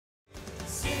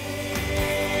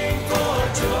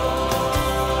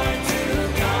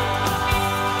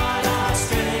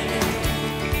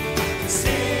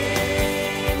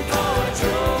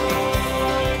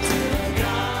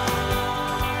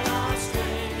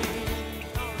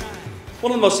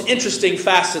One of the most interesting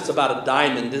facets about a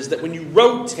diamond is that when you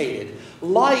rotate it,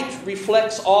 light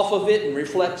reflects off of it and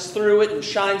reflects through it and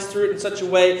shines through it in such a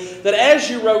way that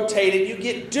as you rotate it, you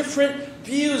get different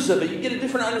views of it. You get a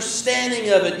different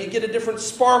understanding of it. You get a different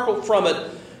sparkle from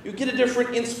it. You get a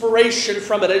different inspiration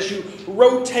from it. As you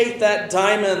rotate that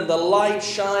diamond, the light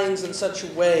shines in such a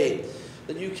way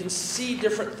that you can see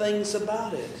different things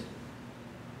about it.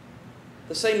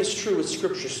 The same is true with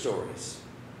Scripture stories.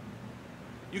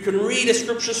 You can read a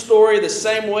Scripture story the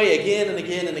same way again and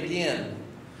again and again.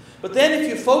 But then if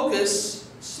you focus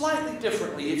slightly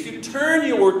differently, if you turn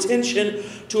your attention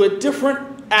to a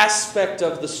different aspect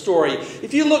of the story,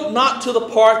 if you look not to the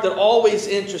part that always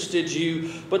interested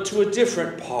you, but to a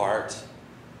different part,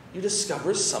 you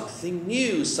discover something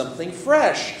new, something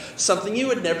fresh, something you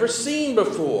had never seen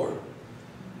before.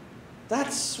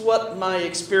 That's what my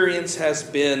experience has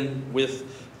been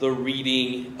with the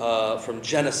reading from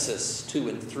Genesis 2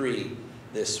 and 3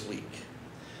 this week.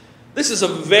 This is a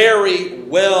very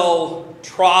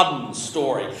well-trodden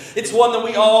story. It's one that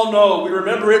we all know. We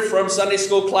remember it from Sunday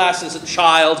school class as a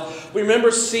child. We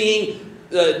remember seeing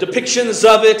depictions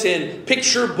of it in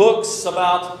picture books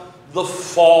about the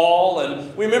fall.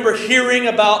 And we remember hearing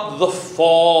about the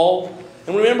fall.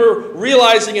 And we remember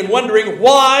realizing and wondering,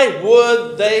 why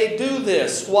would they do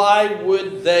this? Why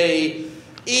would they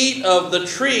eat of the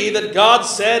tree that God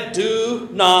said, do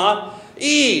not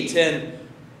eat? And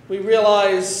we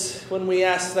realize when we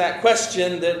ask that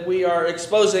question that we are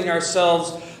exposing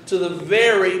ourselves to the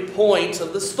very point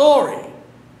of the story.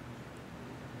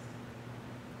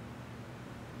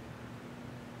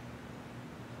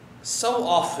 So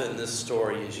often this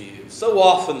story is used. So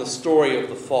often the story of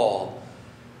the fall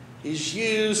is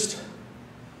used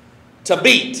to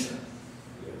beat.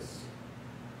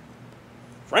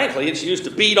 Frankly, it's used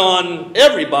to beat on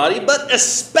everybody, but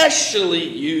especially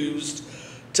used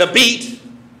to beat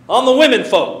on the women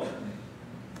folk.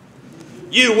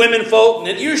 You women folk, and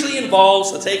it usually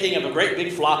involves the taking of a great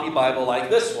big floppy Bible like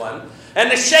this one,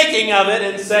 and the shaking of it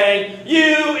and saying,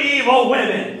 you evil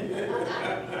women!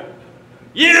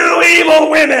 You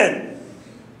evil women!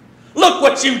 Look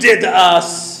what you did to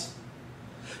us!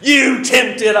 You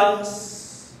tempted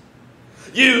us!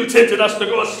 You tempted us to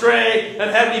go astray,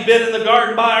 and had we been in the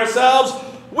garden by ourselves,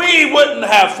 we wouldn't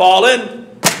have fallen.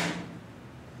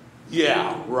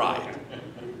 Yeah, right.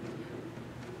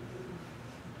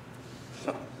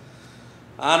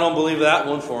 I don't believe that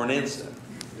one for an instant.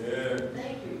 Yeah.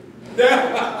 Thank you.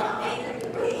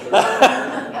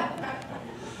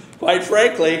 Quite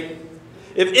frankly,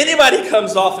 if anybody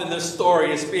comes off in this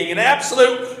story as being an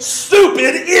absolute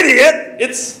stupid idiot,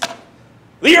 it's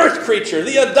the earth creature,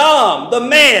 the Adam, the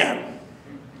man.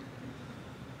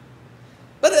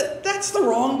 But that's the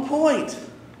wrong point.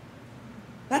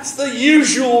 That's the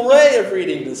usual way of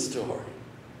reading this story.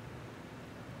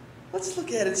 Let's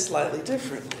look at it slightly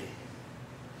differently.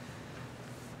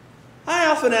 I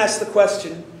often ask the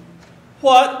question,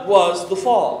 what was the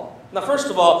fall? Now, first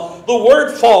of all, the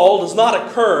word fall does not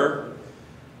occur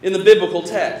in the biblical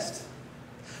text.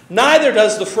 Neither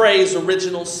does the phrase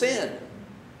original sin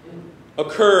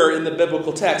occur in the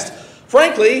biblical text.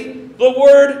 Frankly, the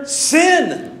word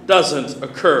sin doesn't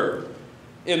occur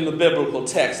in the biblical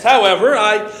text. However,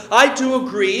 I do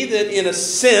agree that in a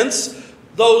sense,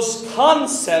 those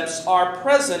concepts are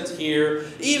present here,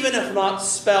 even if not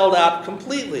spelled out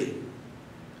completely.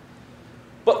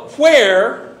 But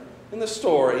where in the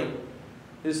story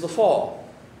is the fall?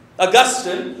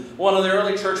 Augustine, one of the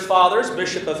early church fathers,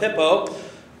 Bishop of Hippo,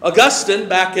 Augustine,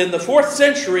 back in the 4th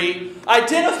century,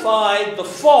 identified the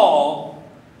fall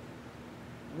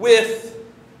with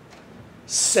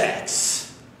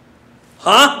sex.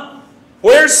 Huh?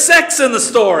 Where's sex in the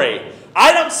story?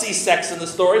 I don't see sex in the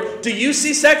story. Do you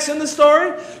see sex in the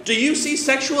story? Do you see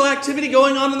sexual activity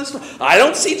going on in the story? I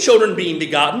don't see children being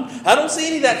begotten. I don't see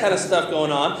any of that kind of stuff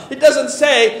going on. It doesn't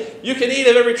say you can eat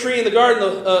of every tree in the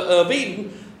Garden of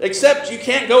Eden, except you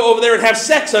can't go over there and have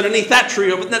sex underneath that tree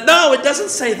over there. No, it doesn't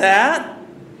say that.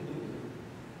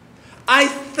 I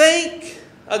think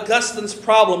Augustine's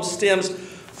problem stems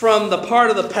from the part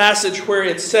of the passage where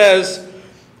it says,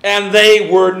 and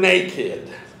they were naked.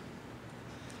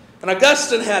 And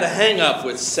Augustine had a hang-up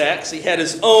with sex. He had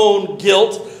his own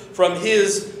guilt from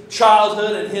his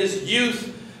childhood and his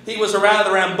youth. He was a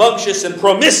rather rambunctious and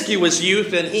promiscuous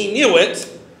youth, and he knew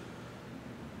it.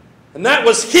 And that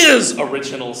was his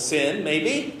original sin,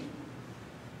 maybe.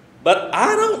 But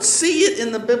I don't see it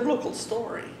in the biblical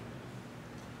story.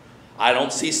 I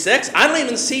don't see sex. I don't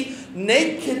even see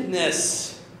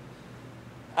nakedness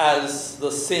as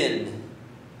the sin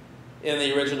in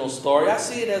the original story. I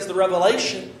see it as the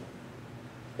revelation.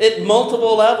 at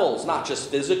multiple levels, not just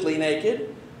physically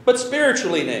naked, but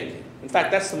spiritually naked. In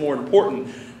fact, that's the more important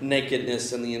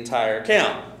nakedness in the entire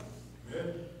account.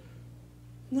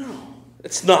 No,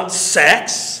 it's not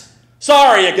sex.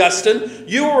 Sorry, Augustine,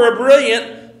 you were a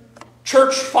brilliant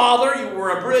church father, you were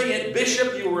a brilliant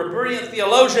bishop, you were a brilliant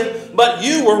theologian, but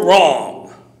you were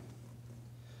wrong.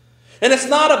 And it's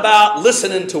not about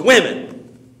listening to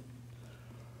women.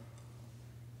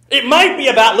 It might be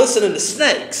about listening to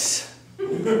snakes. I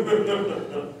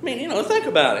mean, think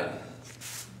about it.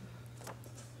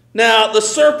 Now, the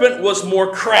serpent was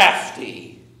more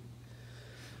crafty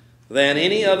than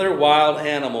any other wild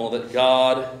animal that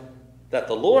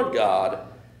the Lord God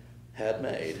had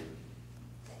made.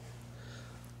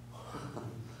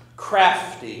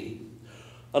 Crafty.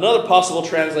 Another possible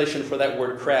translation for that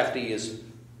word crafty is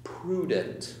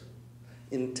prudent,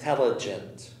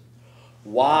 intelligent,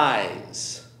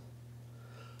 wise,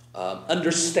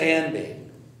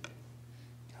 understanding.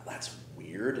 Now, that's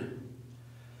weird.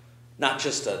 Not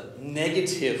just a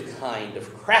negative kind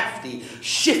of crafty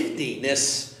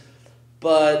shiftiness,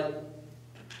 but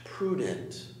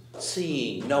prudent,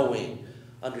 seeing, knowing,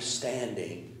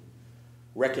 understanding,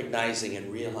 recognizing,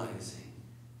 and realizing.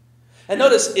 And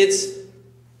notice it's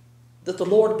that the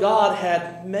Lord God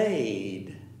had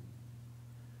made.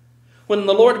 When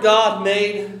the Lord God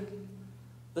made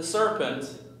the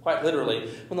serpent, quite literally,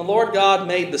 when the Lord God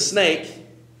made the snake,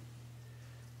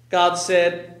 God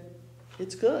said,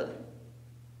 "It's good."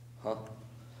 Huh?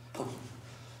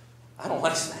 I don't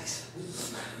like snakes.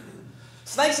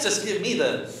 Snakes just give me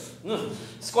the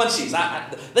squunchies.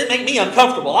 They make me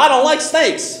uncomfortable. I don't like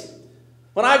snakes.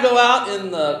 When I go out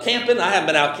in camping, I haven't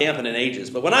been out camping in ages,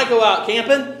 but when I go out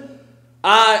camping,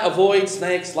 I avoid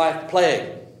snakes like the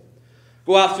plague.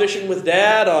 Go out fishing with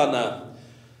Dad on a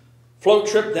float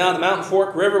trip down the Mountain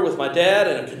Fork River with my dad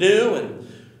in a canoe,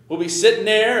 and we'll be sitting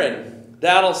there, and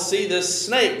Dad will see this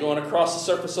snake going across the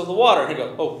surface of the water, and he'd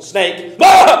go, "Oh, snake!"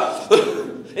 Ah!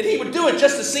 And he would do it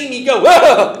just to see me go,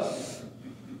 "Ah!"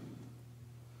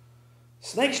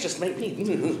 Snakes just make me...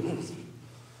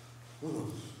 I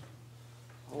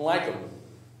don't like them.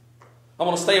 I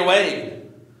want to stay away.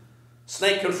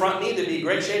 Snake confront me, there'd be a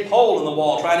great shaped hole in the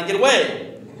wall trying to get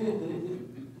away.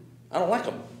 I don't like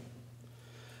them.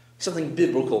 Something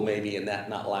biblical maybe in that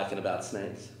not liking about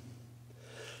snakes.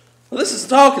 Well, this is a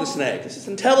talking snake. This is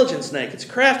an intelligent snake. It's a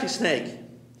crafty snake.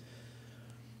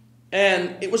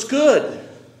 And it was good.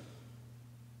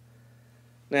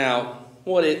 Now,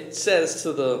 what it says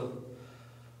to the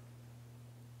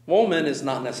woman is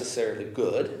not necessarily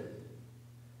good.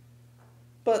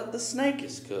 But the snake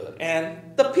is good.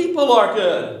 And the people are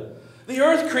good. The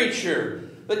earth creature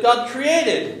that God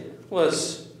created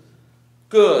was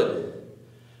good.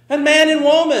 And man and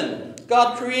woman,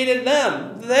 God created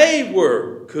them. They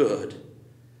were good.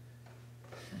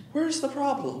 Where's the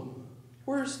problem?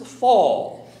 Where's the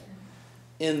fall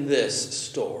in this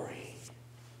story?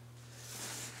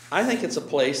 I think it's a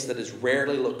place that is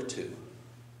rarely looked to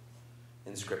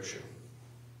in Scripture.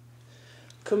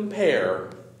 Compare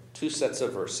two sets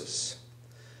of verses.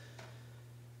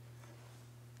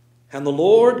 And the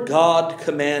Lord God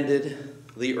commanded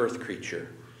the earth creature,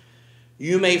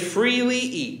 "You may freely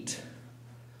eat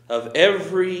of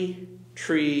every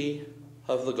tree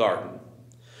of the garden,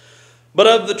 but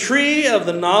of the tree of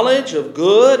the knowledge of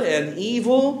good and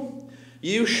evil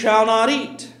you shall not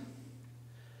eat.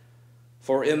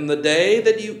 For in the day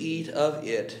that you eat of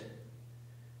it,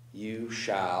 you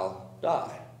shall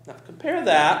die." Now compare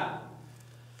that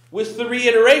with the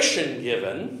reiteration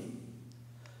given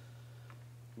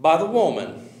by the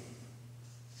woman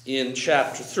in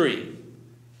chapter 3.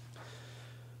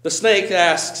 The snake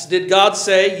asks, "Did God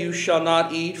say you shall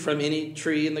not eat from any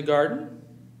tree in the garden?"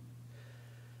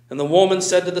 And the woman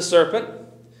said to the serpent,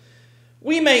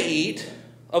 "We may eat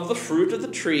of the fruit of the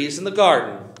trees in the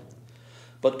garden.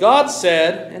 But God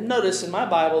said," and notice in my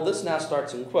Bible this now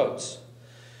starts in quotes,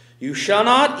 "You shall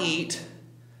not eat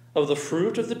of the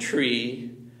fruit of the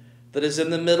tree that is in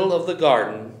the middle of the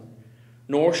garden,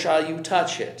 nor shall you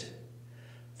touch it,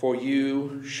 for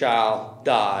you shall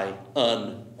die."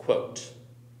 Unquote.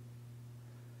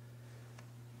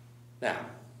 Now,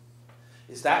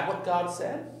 is that what God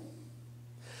said?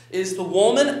 Is the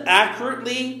woman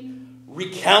accurately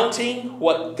recounting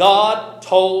what God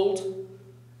told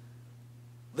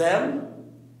them?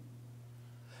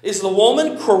 Is the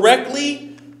woman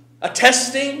correctly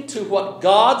attesting to what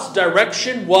God's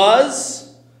direction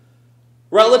was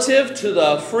relative to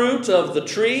the fruit of the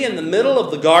tree in the middle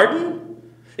of the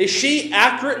garden? Is she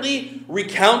accurately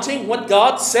recounting what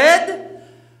God said?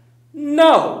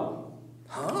 No.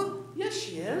 Huh? Yes,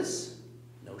 she is.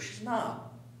 No, she's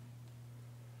not.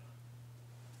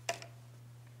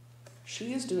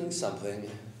 she is doing something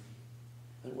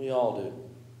that we all do.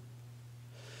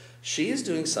 She is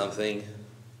doing something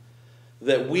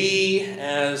that we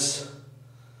as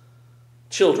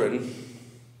children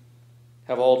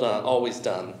have always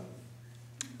done.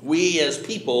 We as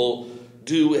people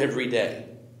do every day.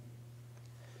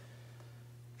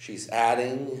 She's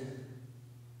adding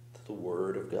to the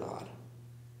Word of God.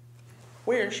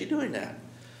 Where is she doing that?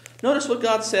 Notice what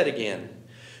God said again.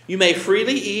 You may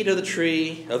freely eat of the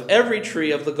tree, of every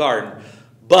tree of the garden,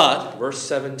 but, verse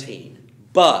 17,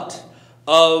 but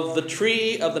of the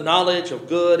tree of the knowledge of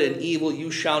good and evil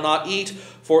you shall not eat,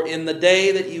 for in the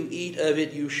day that you eat of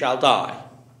it you shall die.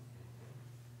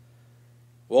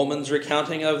 Woman's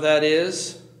recounting of that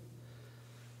is,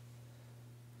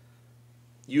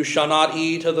 you shall not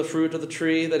eat of the fruit of the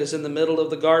tree that is in the middle of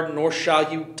the garden, nor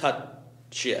shall you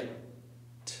touch it.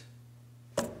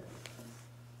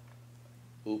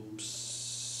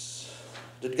 Oops.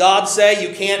 Did God say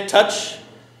you can't touch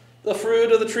the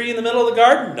fruit of the tree in the middle of the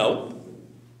garden? No.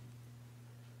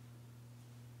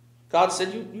 God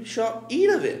said you shall eat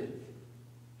of it.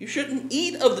 You shouldn't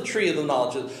eat of the tree of the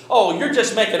knowledge of... Oh, you're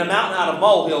just making a mountain out of a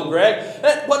molehill, Greg.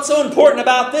 What's so important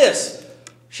about this?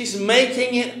 She's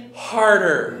making it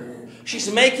harder.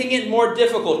 She's making it more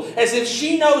difficult. As if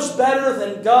she knows better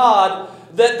than God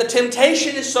that the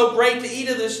temptation is so great to eat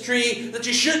of this tree that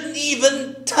you shouldn't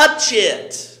even touch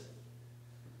it.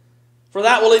 For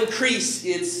that will increase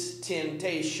its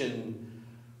temptation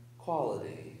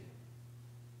quality.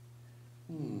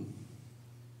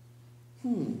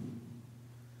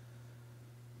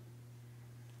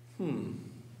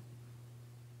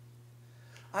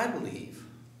 I believe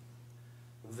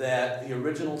that the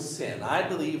original sin, I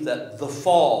believe that the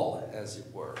fall, as it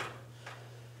were,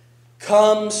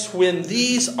 comes when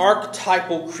these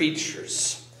archetypal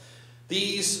creatures,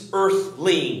 these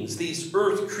earthlings, these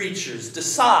earth creatures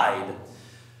decide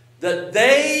that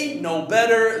they know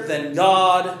better than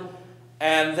God,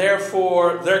 and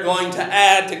therefore they're going to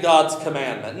add to God's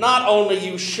commandment. Not only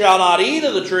you shall not eat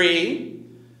of the tree,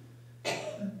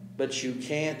 but you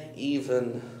can't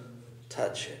even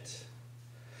touch it.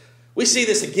 We see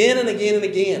this again and again and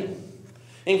again.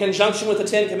 In conjunction with the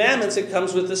Ten Commandments, it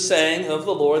comes with the saying of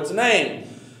the Lord's name.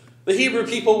 The Hebrew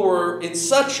people were in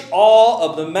such awe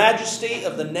of the majesty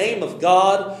of the name of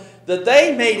God that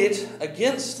they made it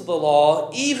against the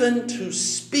law even to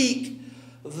speak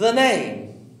the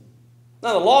name.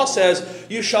 Now the law says,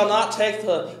 you shall not take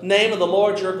the name of the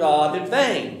Lord your God in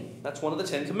vain. That's one of the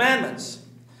Ten Commandments.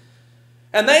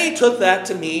 And they took that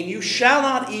to mean you shall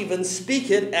not even speak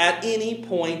it at any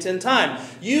point in time.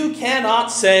 You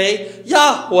cannot say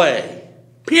Yahweh,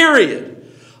 period.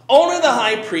 Only the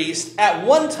high priest at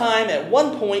one time, at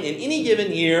one point in any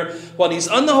given year, when he's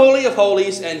on the Holy of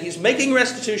Holies and he's making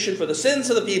restitution for the sins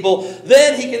of the people,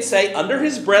 then he can say under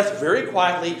his breath very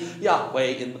quietly, Yahweh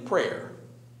in the prayer.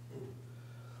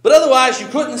 But otherwise you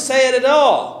couldn't say it at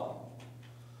all.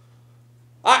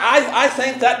 I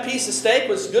think that piece of steak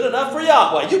was good enough for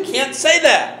Yahweh. You can't say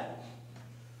that.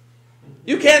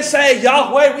 You can't say,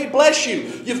 Yahweh, we bless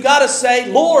you. You've got to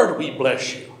say, Lord, we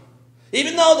bless you.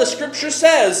 Even though the Scripture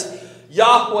says,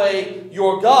 Yahweh,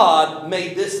 your God,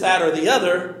 made this, that, or the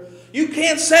other, you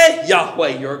can't say,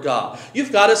 Yahweh, your God.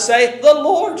 You've got to say, the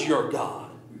Lord, your God.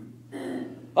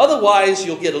 Otherwise,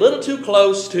 you'll get a little too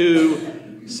close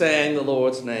to saying the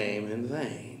Lord's name in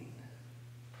vain.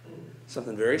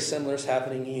 Something very similar is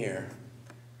happening here.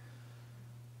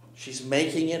 She's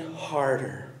making it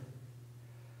harder.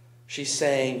 She's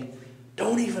saying,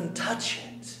 don't even touch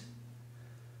it.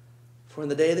 For in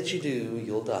the day that you do,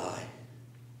 you'll die.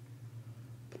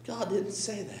 But God didn't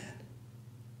say that.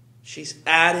 She's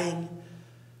adding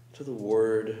to the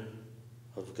Word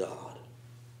of God.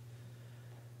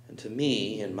 And to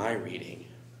me, in my reading,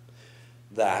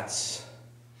 that's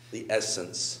the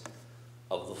essence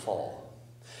of the fall.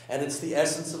 And it's the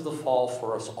essence of the fall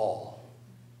for us all.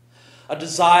 A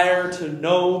desire to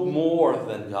know more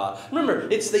than God. Remember,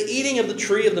 it's the eating of the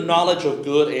tree of the knowledge of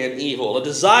good and evil. A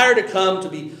desire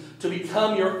to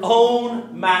become your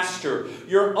own master,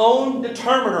 your own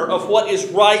determiner of what is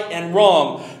right and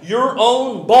wrong, your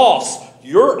own boss,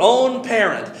 your own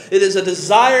parent. It is a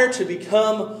desire to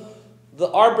become the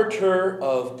arbiter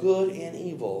of good and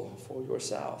evil for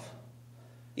yourself.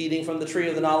 Eating from the tree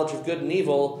of the knowledge of good and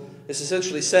evil is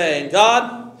essentially saying,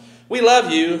 God, we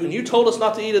love you, and you told us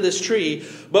not to eat of this tree,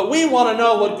 but we want to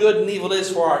know what good and evil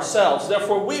is for ourselves.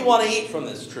 Therefore, we want to eat from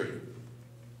this tree.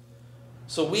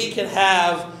 So we can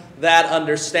have that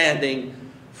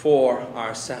understanding for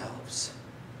ourselves.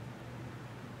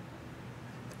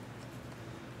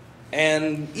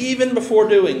 And even before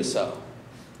doing so,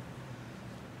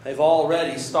 they've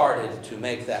already started to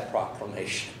make that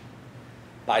proclamation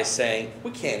by saying,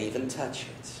 we can't even touch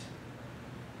it.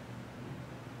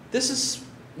 This is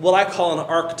what I call an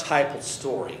archetypal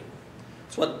story.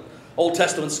 It's what Old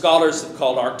Testament scholars have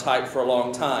called archetype for a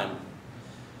long time.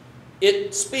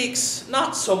 It speaks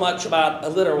not so much about a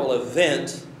literal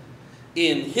event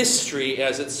in history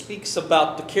as it speaks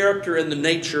about the character and the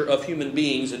nature of human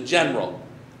beings in general.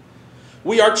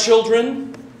 We are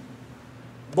children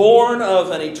born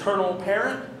of an eternal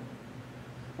parent.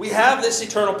 We have this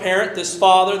eternal parent, this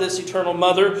father, this eternal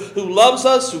mother who loves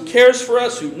us, who cares for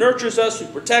us, who nurtures us, who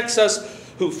protects us,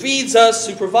 who feeds us,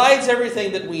 who provides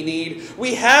everything that we need.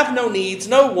 We have no needs,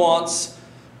 no wants.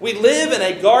 We live in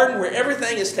a garden where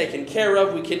everything is taken care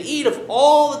of. We can eat of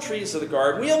all the trees of the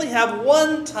garden. We only have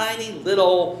one tiny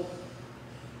little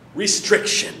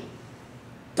restriction.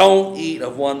 Don't eat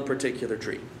of one particular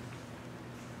tree.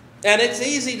 And it's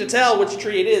easy to tell which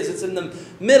tree it is. It's in the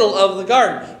middle of the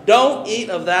garden. Don't eat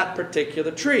of that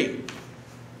particular tree.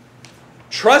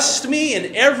 Trust me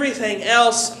in everything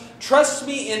else. Trust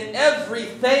me in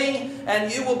everything,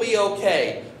 and you will be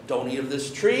okay. Don't eat of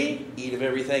this tree. Eat of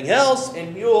everything else,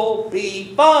 and you'll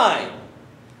be fine.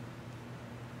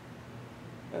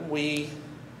 And we,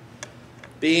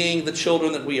 being the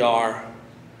children that we are,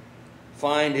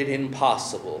 find it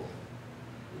impossible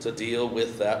to deal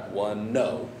with that one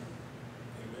no.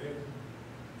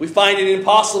 We find it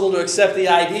impossible to accept the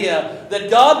idea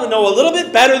that God would know a little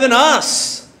bit better than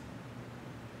us.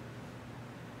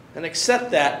 And accept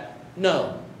that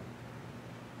no.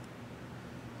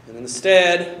 And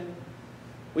instead,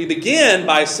 we begin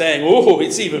by saying, oh,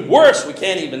 it's even worse. We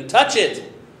can't even touch it.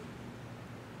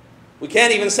 We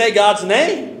can't even say God's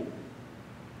name.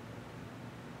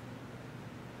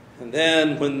 And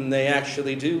then when they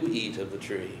actually do eat of the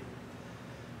tree,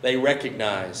 they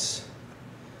recognize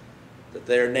that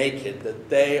they're naked, that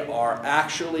they are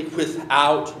actually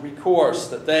without recourse,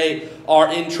 that they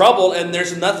are in trouble and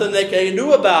there's nothing they can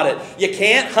do about it. You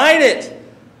can't hide it.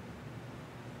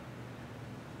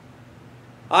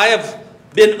 I have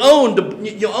been owned,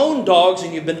 you own dogs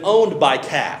and you've been owned by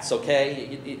cats,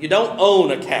 okay? You don't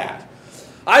own a cat.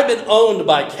 I've been owned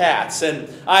by cats, and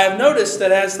I have noticed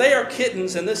that as they are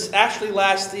kittens, and this actually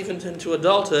lasts even into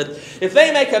adulthood, if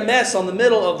they make a mess on the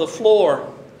middle of the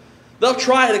floor, they'll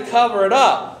try to cover it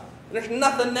up. There's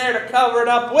nothing there to cover it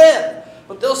up with.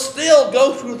 But they'll still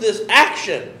go through this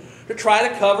action to try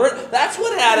to cover it. That's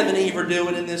what Adam and Eve are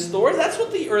doing in this story. That's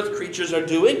what the earth creatures are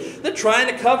doing. They're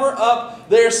trying to cover up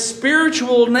their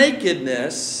spiritual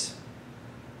nakedness,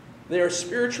 their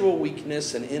spiritual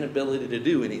weakness and inability to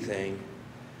do anything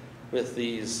with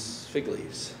these fig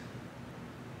leaves.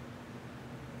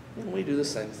 And we do the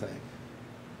same thing.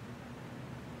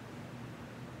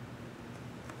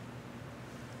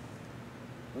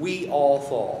 We all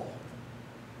fall.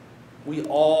 We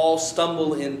all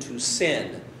stumble into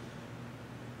sin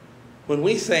when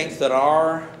we think that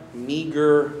our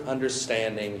meager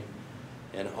understanding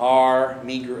and our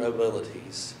meager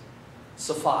abilities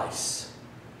suffice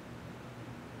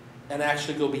and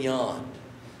actually go beyond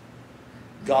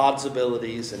God's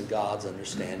abilities and God's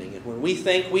understanding. And when we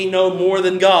think we know more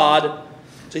than God,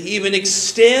 to even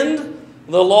extend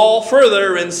the law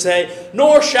further and say,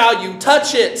 nor shall you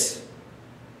touch it,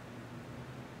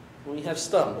 we have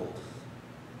stumbled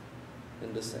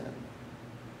into sin.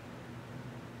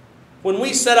 When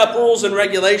we set up rules and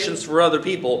regulations for other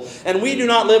people, and we do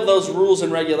not live those rules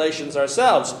and regulations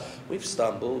ourselves, we've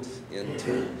stumbled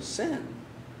into sin.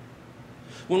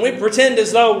 When we pretend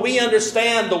as though we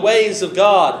understand the ways of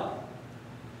God,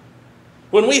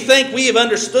 when we think we have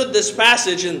understood this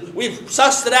passage and we've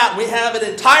sussed it out, we have it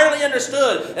entirely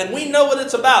understood, and we know what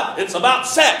it's about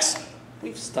sex,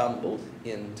 we've stumbled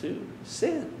into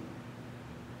sin.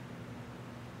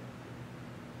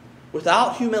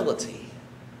 Without humility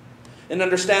and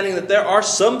understanding that there are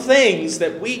some things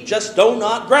that we just do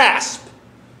not grasp,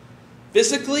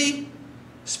 physically,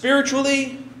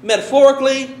 spiritually,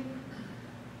 metaphorically,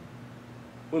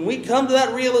 when we come to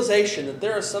that realization that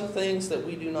there are some things that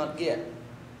we do not get,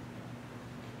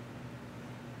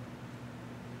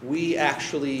 we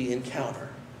actually encounter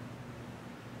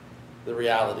the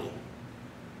reality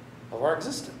of our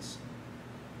existence.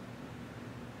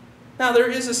 Now,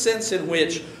 there is a sense in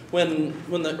which when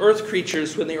the earth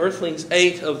creatures, when the earthlings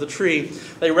ate of the tree,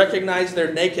 they recognized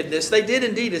their nakedness. They did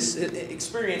indeed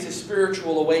experience a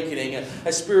spiritual awakening,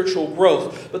 a spiritual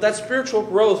growth. But that spiritual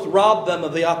growth robbed them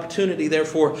of the opportunity,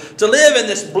 therefore, to live in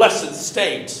this blessed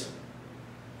state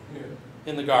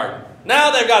in the garden.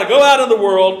 Now they've got to go out in the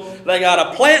world. They got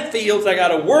to plant fields. They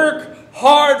got to work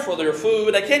hard for their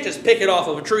food. They can't just pick it off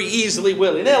of a tree easily,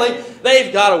 willy-nilly.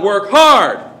 They've got to work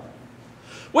hard.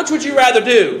 Which would you rather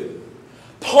do?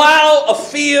 Plow a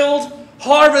field,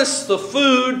 harvest the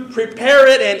food, prepare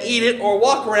it and eat it, or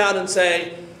walk around and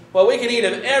say, well, we can eat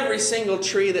of every single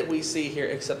tree that we see here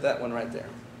except that one right there.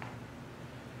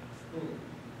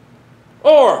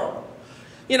 Or,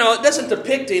 it doesn't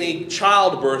depict any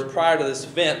childbirth prior to this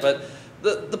event, but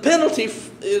the penalty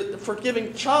for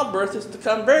giving childbirth is to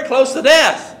come very close to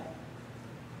death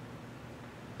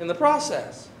in the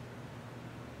process.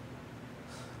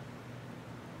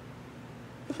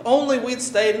 If only we'd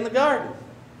stayed in the garden.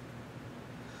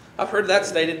 I've heard that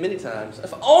stated many times.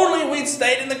 If only we'd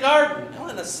stayed in the garden. Well,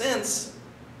 in a sense,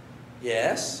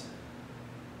 yes.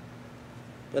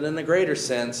 But in a greater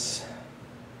sense,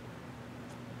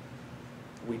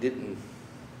 we didn't.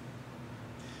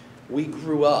 We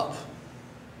grew up.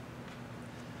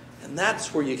 And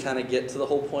that's where you kind of get to the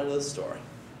whole point of the story.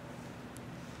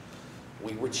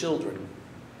 We were children.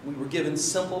 We were given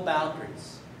simple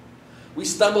boundaries. We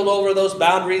stumbled over those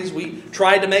boundaries. We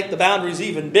tried to make the boundaries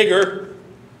even bigger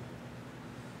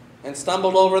and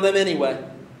stumbled over them anyway.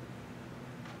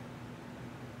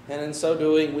 And in so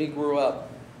doing, we grew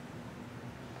up,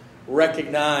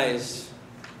 recognized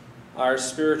our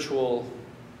spiritual,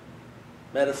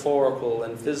 metaphorical,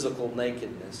 and physical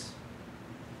nakedness,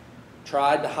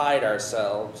 tried to hide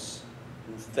ourselves,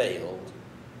 and failed.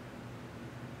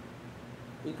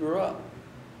 We grew up.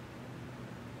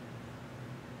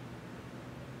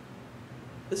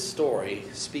 This story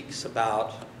speaks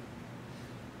about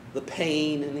the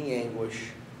pain and the anguish,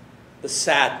 the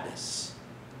sadness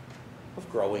of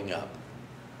growing up.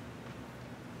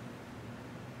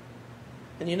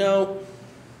 And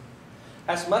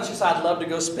as much as I'd love to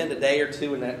go spend a day or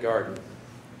two in that garden,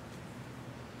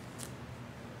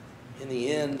 in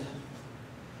the end,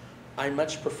 I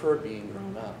much prefer being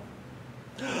grown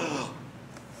up.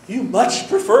 You much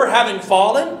prefer having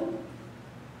fallen?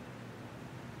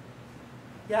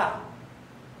 Yeah,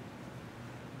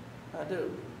 I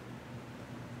do.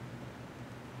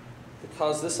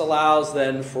 Because this allows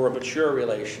then for a mature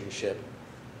relationship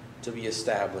to be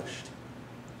established.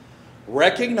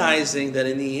 Recognizing that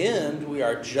in the end we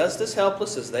are just as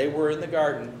helpless as they were in the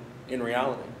garden in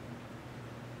reality.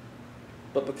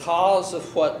 But because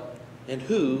of what and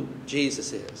who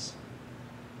Jesus is.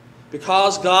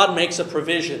 Because God makes a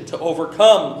provision to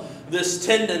overcome this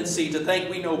tendency to think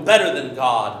we know better than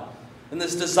God. And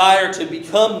this desire to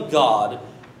become God.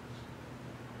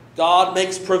 God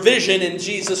makes provision in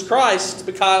Jesus Christ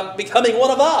becoming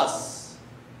one of us.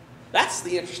 That's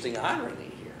the interesting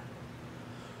irony here.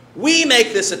 We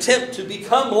make this attempt to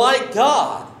become like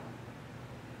God.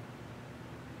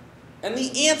 And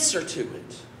the answer to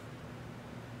it,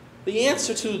 the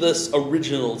answer to this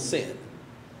original sin,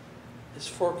 is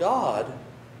for God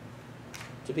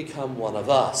to become one of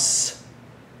us,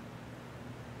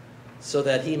 so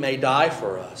that He may die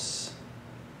for us,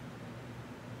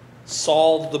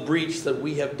 solve the breach that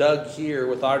we have dug here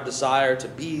with our desire to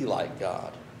be like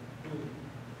God,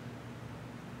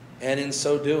 and in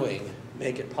so doing,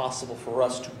 make it possible for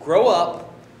us to grow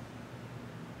up,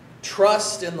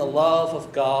 trust in the love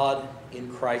of God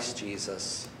in Christ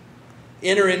Jesus,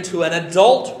 enter into an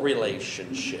adult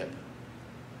relationship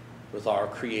with our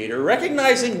Creator,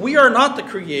 recognizing we are not the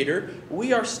Creator,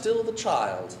 we are still the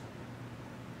child.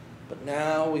 But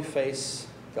now we face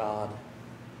God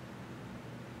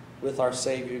with our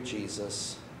Savior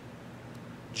Jesus,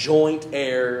 joint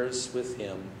heirs with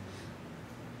Him,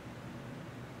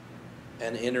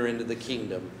 and enter into the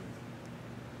kingdom,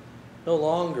 no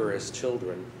longer as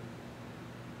children,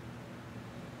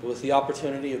 but with the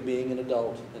opportunity of being an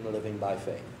adult and living by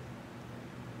faith.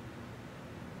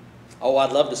 Oh,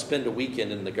 I'd love to spend a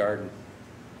weekend in the garden.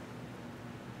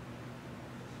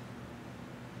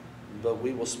 But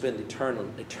we will spend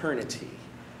eternity,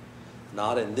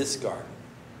 not in this garden,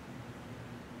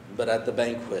 but at the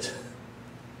banquet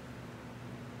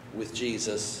with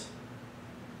Jesus,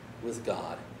 with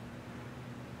God,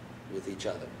 with each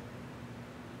other.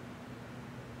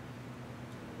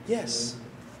 Yes,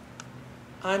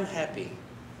 I'm happy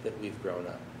that we've grown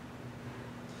up.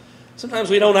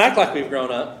 Sometimes we don't act like we've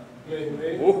grown up.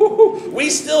 We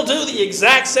still do the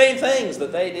exact same things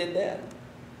that they did then.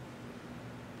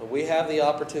 But we have the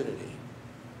opportunity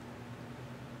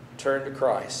to turn to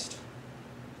Christ,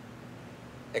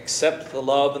 accept the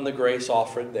love and the grace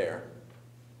offered there,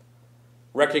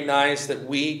 recognize that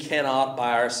we cannot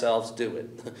by ourselves do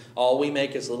it. All we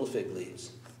make is little fig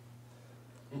leaves.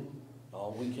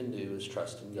 All we can do is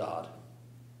trust in God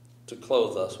to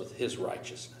clothe us with His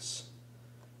righteousness,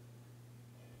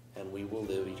 and we will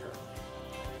live eternally.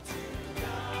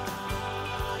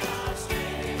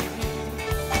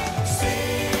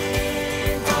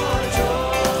 Sing for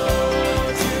joy.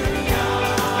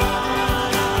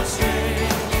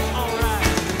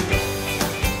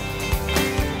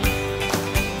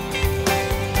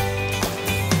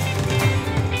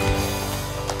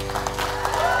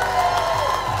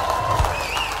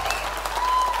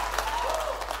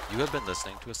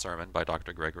 a sermon by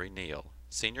Dr. Gregory Neal,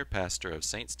 Senior Pastor of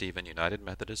St. Stephen United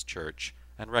Methodist Church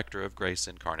and Rector of Grace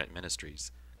Incarnate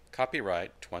Ministries.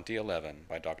 Copyright 2011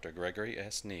 by Dr. Gregory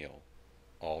S. Neal.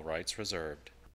 All rights reserved.